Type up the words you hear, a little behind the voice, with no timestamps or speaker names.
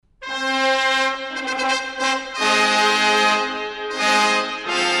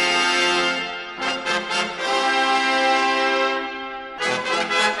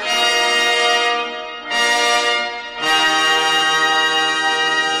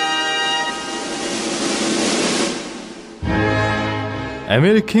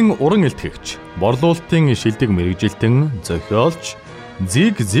Америкийн уран элтгэгч, борлуулалтын шилдэг мэргэжилтэн зохиолч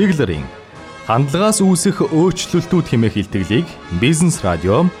Зиг Зигларын Хандлагаас үүсэх өөрчлөлтүүд хэмээх илтгэлийг Бизнес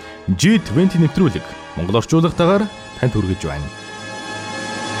радио G20 нэвтрүүлэг Монгол орчуулгатаар танд хүргэж байна.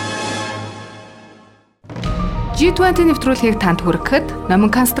 G20 нэвтрүүлгийг танд хүргэхэд Номин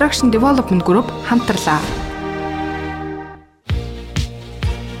Construction Development Group хамтарлаа.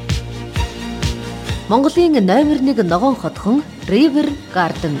 Монголын номер 1 ногоон хотхон River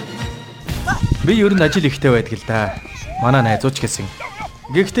Garden. Би ер нь ажил ихтэй байдаг л да. Манай найзууч гэсэн.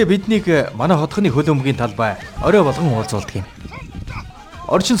 Гэхдээ биднийг манай хотхны хөл өмгийн талбай орой болгон уулзуулдаг юм.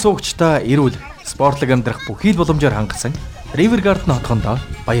 Орчин суугчдаа эрүүл, спортлог амьдрах бүхий л боломжоор хангасан River Garden хотхондоо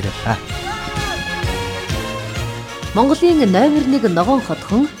баярлалаа. Монголын номер 1 ногоон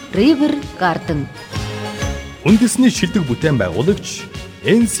хотхон River Garden. Үндэсний шилдэг бүтээн байгуулагч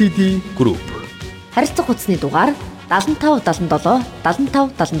NCD Group. Харилцах хүчний дугаар 75 77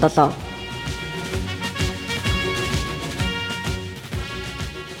 75 77.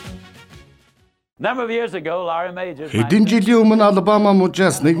 Хэдэн жилийн өмнө Алабама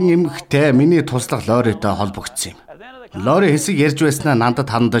мужаас нэгэн эмэгтэй миний туслах Лоритой холбогдсон юм. Лори хэсэг ярьж байснаа надад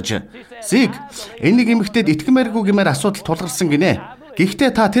хандаж, "Зиг, энийг эмэгтэйд итгэмээргүй гэмээр асуудал тулгарсан гинэ.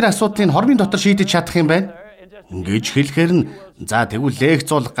 Гэхдээ та тэр асуудлыг хормын дотор шийдэж чадах юм байна." Ингэж хэлэхээр нь "За тэгвэл лекц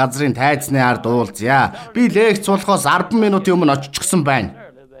суулгах газрын тайзны ард уулзъя. Би лекц суулгахоос 10 минутын өмнө очихсан байна"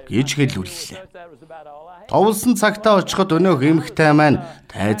 гэж хэлүүллээ. Товлсон цагтаа очиход өнөөх эмэгтэй маань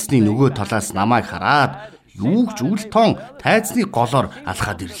тайзны нөгөө талаас намайг хараад юу ч үл тон тайзны голоор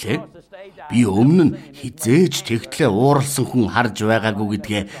алхаад ирлээ. Би өмнө нь хизээж тэгтлээ ууралсан хүн харж байгаагүй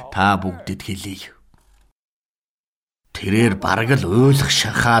гэдгээ та бүгдэд хэлье. Тэрээр бараг л уйлах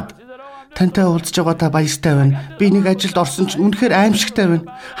шахаад "Тантай уулзж байгаа та баяртай байна. Би нэг ажилд орсон чинь үнэхээр аимшигтай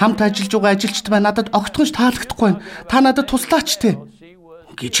байна. Хамт ажиллаж байгаа ажилчид маань надад огтхонч таалагдахгүй байна. Та надад туслаач те"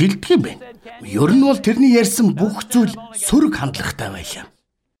 гэж хэлдэг юм байна. Ер нь бол тэрний ярьсан бүх зүйл сөрөг хандлагатай байлаа.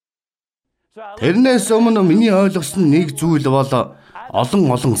 Тэрнээс өмнө миний ойлгосон нэг зүйл бол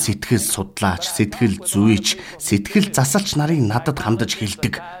олон сэтгэл судлаач, сэтгэл зүйч, сэтгэл засалч нарыг надад хандаж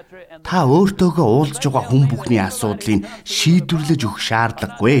хэлдэг. Та өөртөөгөө уулзж байгаа хүн бүхний асуудлыг шийдвэрлэж өгөх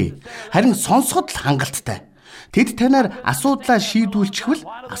шаардлагагүй. Харин сонсоход л хангалттай. Тэд танаар асуудлаа шийдвүүлчихвэл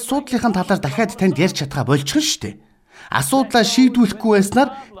асуудлынхаа талаар дахиад танд ярьж чадхаа болчихно шүү дээ. Асуудлаа шийдвүүлэхгүй байснаар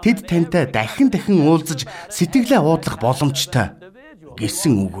тэд тантай дахин уулзаж сэтгэлээ уудлах боломжтой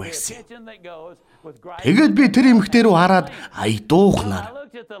гэсэн үг байсан. Тэгээд би тэр эмэгтэй рүү хараад айдуухнаар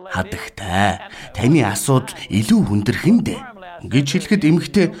 "Хадагтай, таны асуудал илүү хүндэрхэн дээ" гэж хэлэхэд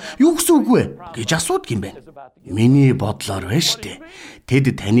эмэгтэй "Юу гэсэн үг вэ?" гэж асуудаг юм байна. Миний бодлоор байна штэ.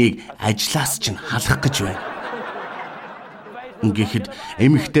 Тэд таныг ажлаас чинь халах гэж байна. Гэхдээ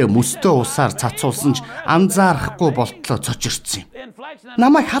эмэгтэй мөстөө усаар цацуулсан ч анзаарахгүй болтлоо цочирцсан юм.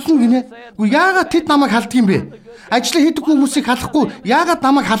 "Намайг хална гинэ. Гү яагаад тэд намайг халдаг юм бэ? Ажил хийдэггүй хүмүүсийг халахгүй яагаад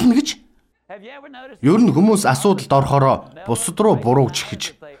намайг хална гэж?" Ер нь хүмүүс асуудалд орохороо бусад руу бурууж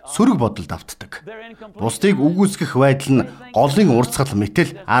ихэж сөрөг бодолд автдаг. Бусдыг үгүйсгэх байдал нь голын урсгал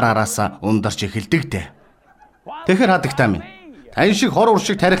мэтэл араасаа ундарч эхэлдэг дээ. Тэгэхээр хадагтай минь, тань шиг хор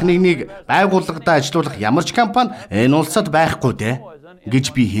уршиг тарих нэгнийг байгууллагадаа ажилуулах ямар ч компани энэ улсад байхгүй дээ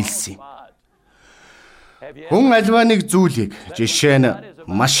гэж би хэлсэн юм. Хүн альва нэг зүйлийг, жишээ нь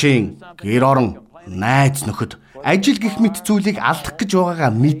машин, гэр орон, найз нөхөд, ажил гэх мэт зүйлийг алдах гэж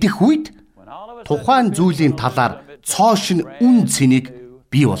байгаагаа мэдэх үед тухайн зүйлийн талаар цоо шин үн цэнийг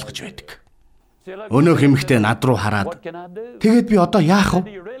бий болгож байдаг. Өнөөх эмэгтэй над руу хараад "Тэгээд би одоо яах вэ?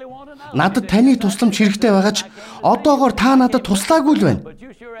 Надад таны тусламж хэрэгтэй байгаа ч одоогоор та надад туслаагүй л байна"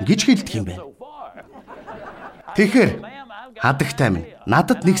 гэж хэлдэг юм байна. Тэгэхээр хадагтай минь,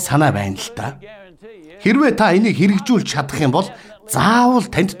 надад нэг санаа байна л да. Хэрвээ та энийг хэрэгжүүлж чадах юм бол заавал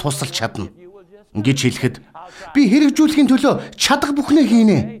танд тусалж чадна гэж хэлэхэд "Би хэрэгжүүлэхийн төлөө чадах бүхнээ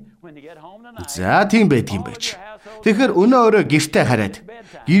хийнэ." За тийм байдгийн байж. Тэгэхээр өнөө өрөө гэртээ хараад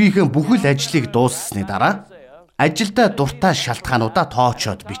гэрийнхэн бүхэл ажлыг дууссаны дараа ажилдаа дуртай шалтгаануудаа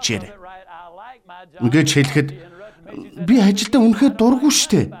тоочоод бичээрэй гэж хэлэхэд "Би ажилдаа үнэхээр дургүй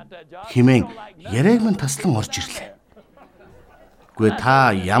штэ" хэмээн яриаг минь таслан орж ирлээ. Гэхдээ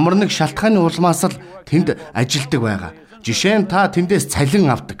та ямар нэг шалтгааны улмаас л тэнд ажилдаг байгаа. Жишээ нь та тэндээс цалин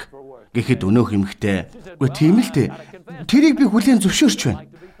авдаг. Гэхэд өнөөх эмэгтэй "Үгүй тийм л дээ. Тэрийг би хүлээн зөвшөөрч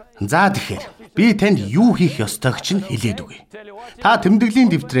байна." За тэгэхээр би танд юу хийх ёстойг чинь хэлээд өгье. Та тэмдэглэлийн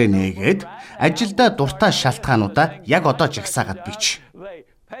дэвтрээ нээгээд ажилдаа дуртай шалтгаануудаа яг одоо жагсаагаад бич.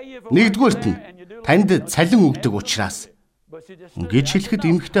 Нэгдүгээрт нь танд цалин өгдөг учраас гэж хэлэхэд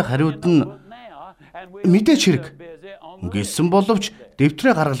эмэгтэй хариуд нь "Мэдээч хэрэг" гэсэн боловч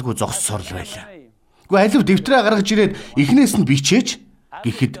дэвтрээ гаргалгүй зогссоор л байлаа. Гэхдээ алив дэвтрээ гаргаж ирээд эхнээс нь бичээч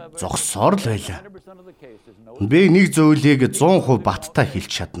гэхэд зогссоор л байлаа. Би нэг зүйлийг 100% баттай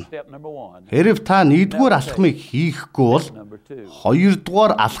хэлж чадна. Хэрв та нэгдүгээр алхмыг хийхгүй бол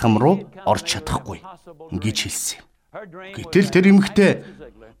хоёрдугаар алхам руу орж чадахгүй гэж хэлсэн юм. Гэтэл тэр эмэгтэй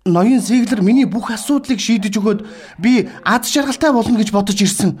ноён Зиглар миний бүх асуудлыг шийдэж өгөөд би ад жаргалтай болно гэж бодож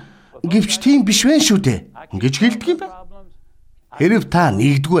ирсэн. Гэвч тийм биш вэ шүү дээ гэж хэлдэг юм байна. Хэрв та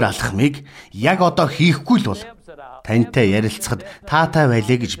нэгдүгээр алхмыг яг одоо хийхгүй л бол тантай ярилцахад таатай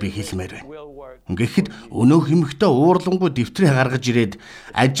байлаа гэж би хэлмээр байна. Гэхдээ өнөөх эмэгтэй уурлангуй дэвтрээ гаргаж ирээд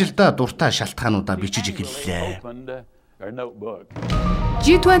ажилдаа дуртай шалтгаануудаа бичиж эхэллээ.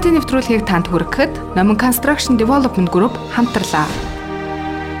 G20 нэвтрүүлгийг танд хүргэхэд Номон Construction Development Group хамтарлаа.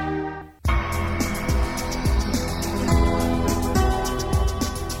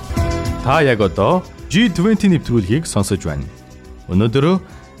 Та яг одоо G20 нэвтрүүлгийг сонсож байна. Өнөөдөр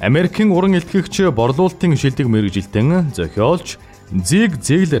Америкийн уран элтгэгч борлуулалтын шилдэг мэргэжилтэн зохиолч Зиг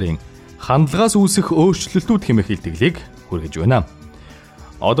Зигларын Хандлагаас үүсэх өөрчлөлтүүд хэмээх илтгэлийг хүргэж байна.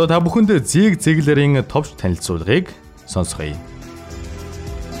 Одоо та бүхэнд Зиг Зигларын товч танилцуулгыг сонсгоё.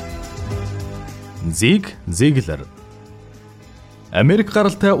 Зиг Зиглар Америк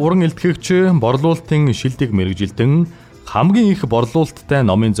гаралтай уран элтгэгч борлуулалтын шилдэг мэргэжилтэн хамгийн их борлуулалттай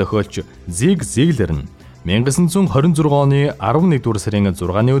номын зохиолч Зиг Зиглар нь 1926 оны 11-р сарын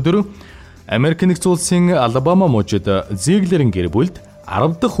 6-ны өдөр Америк нэгдсэн улсын Алабама мужид Зигларын гэр бүлд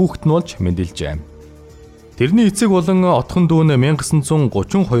 10 дахь хүүхэд нь болж мэндэлжээ. Тэрний эцэг болон отхон дүү нь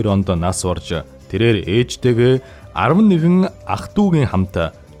 1932 онд нас барж тэрээр ээжтэйгээ 11 ах дүүгийн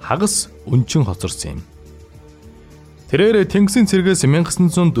хамт хагас өнчин хоцорсон юм. Тэрээр Тэнгисийн цэргээс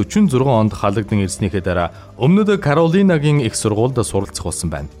 1946 онд халагдсан ирснийхээ дараа Өмнөд Каролинагийн их сургуульд суралцах болсон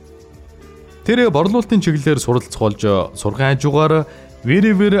байна. Тэр борлуулалтын чиглэлээр суралцах болж сургын хажуугаар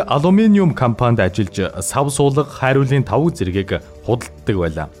Вэривэр алуминиум компанид ажиллаж сав суулга хайруулын тавг зэргийг худалддаг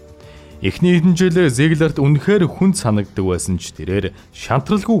байлаа. Эхний хэдэн жил Зигларт үнэхээр хүнд санагддаг байсан ч тэрээр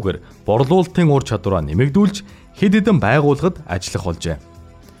шантралгүйгээр борлуулалтын ур чадвараа нэмэгдүүлж хэд хэдэн байгууллагад ажиллах болжээ.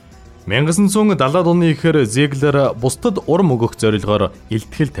 1970-аад оны ихэр Зиглар бусдад урам өгөх зорилгоор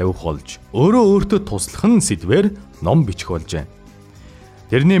илтгэл тавих болж өөртөө туслах сэдвээр ном бичих болжээ.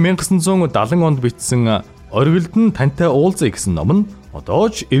 Тэрний 1970 онд бичсэн Оргилд нь тантай уулзъя гэсэн ном нь одоо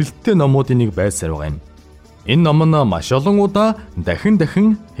ч эрэлттэй номуудын нэг байсаар байгаа юм. Энэ ном нь маш олон удаа дахин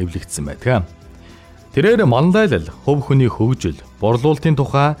хэвлэгдсэн байдаг. Тэрээр манлайлал, хөв хүний хөгжил, борлуулалтын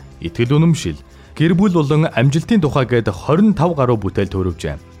тухай, итгэл үнэмшил, гэр бүл болон амжилтын тухай гээд 25 гаруй бүтээл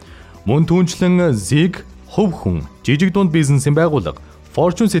төрөвжээ. Мөн түүнчлэн Зиг, хөв хүн, жижиг дунд бизнесийн байгууллага,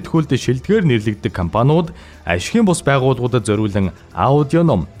 Fortune сэтгүүлд шилдгээр нэрлэгддэг компаниуд, ашигын бус байгууллагуудад зориулан аудио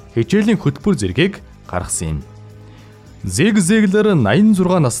ном, хичээлийн хөтөлбөр зэргийг гаргасан юм. Зиг Зиглар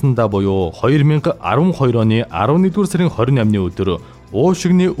 86 наснда буюу 2012 оны 11-р сарын 28-ны өдөр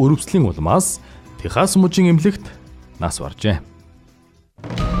уушигны өрөвслийн улмаас Техас мужийн эмнэлэгт нас баржээ.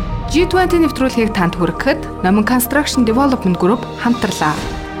 G20 нэвтрүүлгийг танд хүргэхэд Номон Construction Development Group хамтарлаа.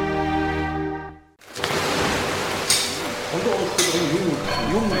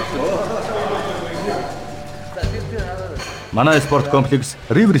 Манай спорт комплекс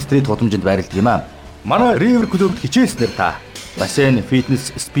River Street гудамжинд байрладаг юм аа. Манай River клубд хичээлснээр та бассейн,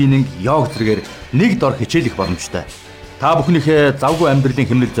 фитнес, спиннинг, йог зэргээр нэг дор хичээлэх боломжтой. Та бүхнийхээ завгүй амьдралын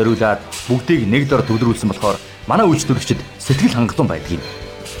хэмнэлд зориулаад бүгдийг нэг дор төвлөрүүлсэн болохоор манай үйлчлүүлэгчид сэтгэл хангалуун байдаг юм.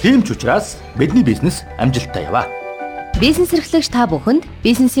 Тийм ч учраас бидний бизнес амжилттай яваа. Бизнес эрхлэгч та бүхэнд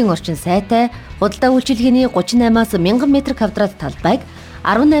бизнесийн орчин сайтай, худалдаа үйлчилгээний 38-аас 1000 м2 талбайг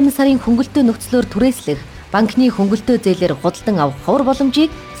 18 сарын хөнгөлтөө нөхцлөөр түрээслэх банкны хөнгөлтөө зээлээр худалдан авах ховор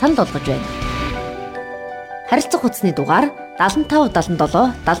боломжийг санал болгож байна. Харилцах утасны дугаар 75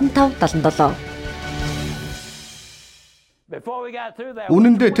 77 75 77.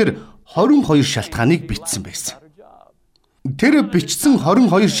 Үнэн дээр тэр 22 шалтгааныг бичсэн байсан. Тэр бичсэн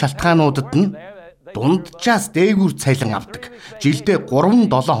 22 шалтгаануудад нь дунджаас дээгүүр цайлан авдаг. Жилдээ 3-7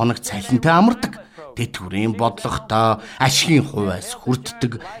 хоног цайлантай амардаг. Тэтгэврийн бодлоготой, ашигын хувьас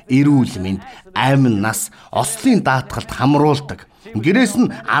хүртдэг, эрүүл мэнд, амин нас, ослын даатгалд хамруулдаг. Гэрээс нь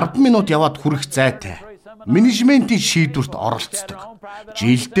 10 минут яваад хүрэх зайтай. Менежментийн шийдвэрт оролцдог.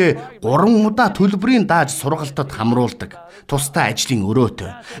 Жилдээ 3 удаа төлбөрийн дааж сургалтад хамруулдаг. Тусдаа ажлын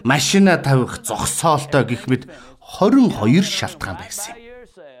өрөөтэй, машина тавих зогсоолтой гэх мэт 22 шалтгаан байсан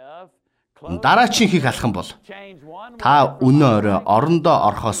юм. Дараачийн алхам бол та өнөө орой орондоо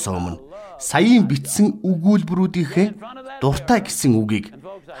орохоос өмнө саяын бичсэн өгүүлбэрүүдийнхээ дуртай гэсэн үгийг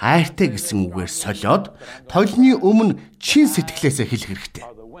хайртай гэсэн үгээр солиод толны өмнө чин сэтгэлээсээ хэлэх хэрэгтэй.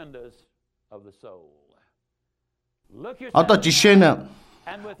 Одоо жишээ нь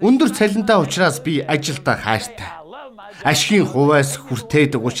өндөр цалинтай учраас би ажилдаа хайртай. Ашигын хуваас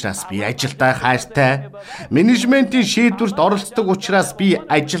хүртээдэг учраас би ажилдаа хайртай. Менежментийн шийдвэрт оролцдог учраас би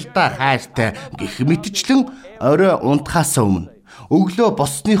ажилдаа хайртай. Гэх мэтчлэн орой унтахаас өмнө, өглөө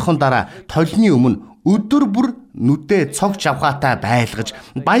боссныхон дараа толны өмнө өдөр бүр нүдээ цогч авхаатай байлгаж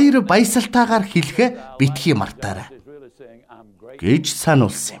баяр баясалтайгаар хэлэхэ битгий мартаарай гэж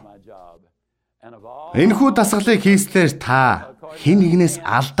сануулсан юм. Энэхүү дасгалыг хийснээр та хэн нэгнээс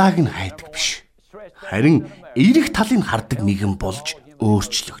алдааг нь хайдаг биш. Харин эерэг талыг хардаг нэгэн болж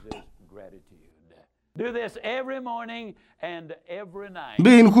өөрчлөгдөнө.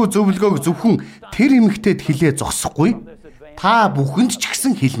 Би энэхүү зөвлөгөөг зөвхөн тэр эмэгтэйд хэлээ зогсохгүй, та бүхэнд ч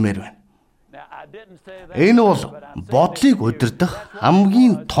гэсэн хэлмээр байна. Энэ бол бодлыг удирдах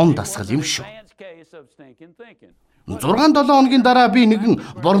хамгийн том дасгал юм шүү. 6-7 хоногийн дараа би нэгэн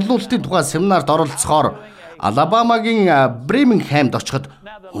борлуулалтын тухай семинарт оролцохоор Алабамагийн Бремингхэмд очиход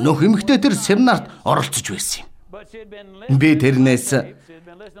өнөөх эмэгтэй тэр семинарт оролцож байсан юм. Би тэрнээс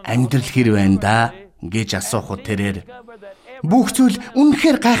амьдрал хэр байна да гэж асуухад тэрээр бүх зүйл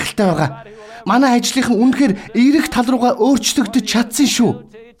үнэхээр гайхалтай байгаа. Манай ажлынхан үнэхээр эерэг тал руугаа өөрчлөгдөж чадсан шүү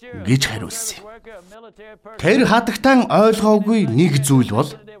гэж хариулсан юм. Тэр хатагтан ойлгоогүй нэг зүйл бол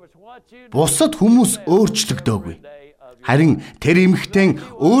бусад хүмүүс өөрчлөгдөөгүй. Харин тэр эмэгтэй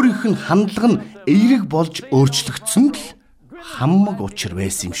өөрийнх нь хандлага нь эерэг болж өөрчлөгдсөн л хамаг учир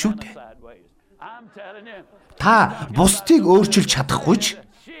байсан юм шүү дээ. Та бусдыг өөрчилж чадахгүй ч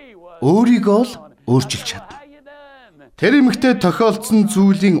өөрийгөө л өөрчилж чадна. Тэр эмэгтэй тохиолдсон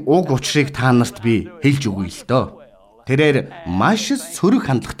зүйлийн уг учрыг та нарт би хэлж өгье л дөө. Тэрээр маш сөрөг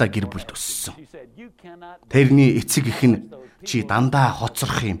хандлагатай гэр бүл төссөн. Тэрний эцэг эх нь чи дандаа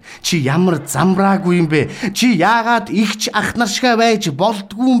хоцрох юм. Чи ямар замраагүй юм бэ? Чи яагаад ихч ах нар шиг байж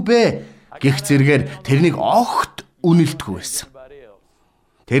болдгүй юм бэ? Гэх зэргээр тэрнийг огт үнэлдэггүй байсан.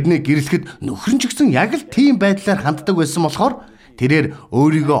 Тэрнийг гэрлэхэд нөхөр нь ч гэсэн яг л тийм байдлаар ханддаг байсан болохоор тэрээр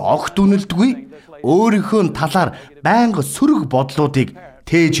өөрийгөө огт үнэлдэггүй, өөрийнхөө талаар байнга сөрөг бодлуудыг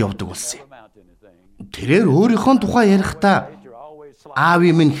тээж явдаг болсон юм. Тэрээр өөрийнхөө тухай ярихдаа аав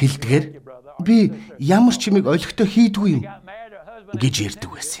юм нь хэлдгээр би ямар ч юмыг олигтой хийдгүй юм гэж ярьдаг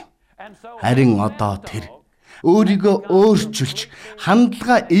байсан юм. Харин одоо тэр өөрийгөө өөрчилж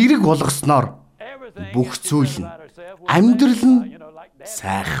хандлага эерэг болгосноор бүх зүйл нь амьдрал нь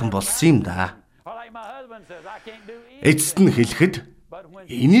сайхан болсон юм да. Эцэст нь хэлэхэд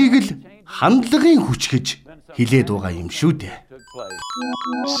энийг л хандлагын хүч гэж хэлээд байгаа юм шүү дээ.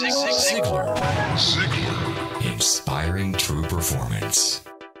 Zig Ziglar. Inspiring true performance.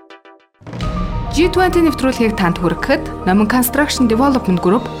 G20 нэвтрүүлгийг танд хүргэхэд Номон Construction Development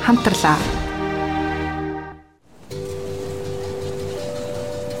Group хамтарлаа.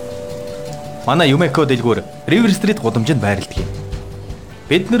 Манай Юмэко дэлгүүр River Street гудамжинд байрладаг юм.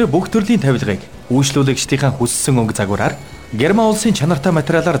 Бид нэр бүх төрлийн тавилгыг үйлчлүүлэгчдийн хүссэн өнгө загвараар Герман улсын чанартай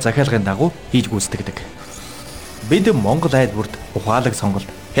материалаар захиалгын дагуу хийж гүйцэтгэдэг. Бид Монгол айлбарт ухаалаг сонголт,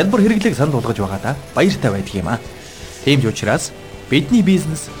 хялбар хэрэглээг санал болгож байгаадаа баяртай байдаг юм аа. Тийм ч учраас бидний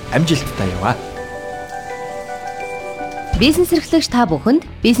бизнес амжилттай яваа. Бизнес эрхлэгч та бүхэнд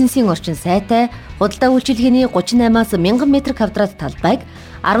бизнесийн орчин сайтай, худалдаа үйлчилгээний 38-аас 1000 м2 талбайг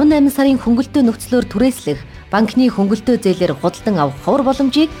 18 сарын хөнгөлтөө нөхцлөөр түрээслэх банкны хөнгөлтөө зээлээр худалдан авах ховор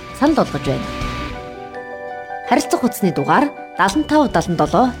боломжийг санал болгож байна. Харилцах утасны дугаар 75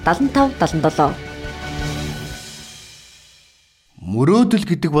 77 75 77. Мөрөөдөл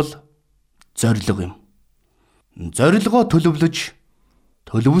гэдэг бол зорилго юм. Зорилгоо төлөвлөж,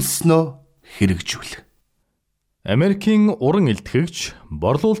 төлөвлөснөө хэрэгжүүл. Америкийн уран элтгэгч,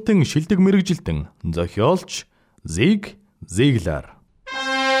 борлуулалтын шилдэг мэргэжилтэн, зохиолч Зиг Зиглар.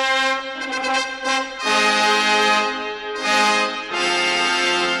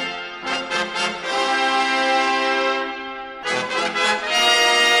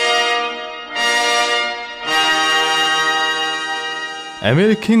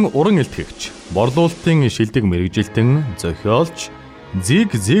 Америкийн уран элтгэгч, борлуулалтын шилдэг мэргэжилтэн, зохиолч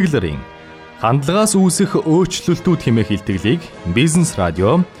Зиг Зигларын Хандлагаас үүсэх өөрчлөлтүүд хэмээх илтгэлийг Бизнес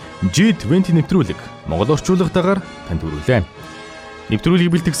радио G20 нэвтрүүлэг Монгол орчуулагчдаар танд хүргэлээ.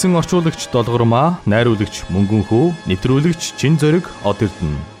 Нэвтрүүлгийг бэлтгэсэн орчуулагч Долгормаа, найруулагч Мөнгөнхөө, нэвтрүүлэгч Чин Зориг, Од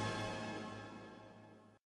Эрдэнэ.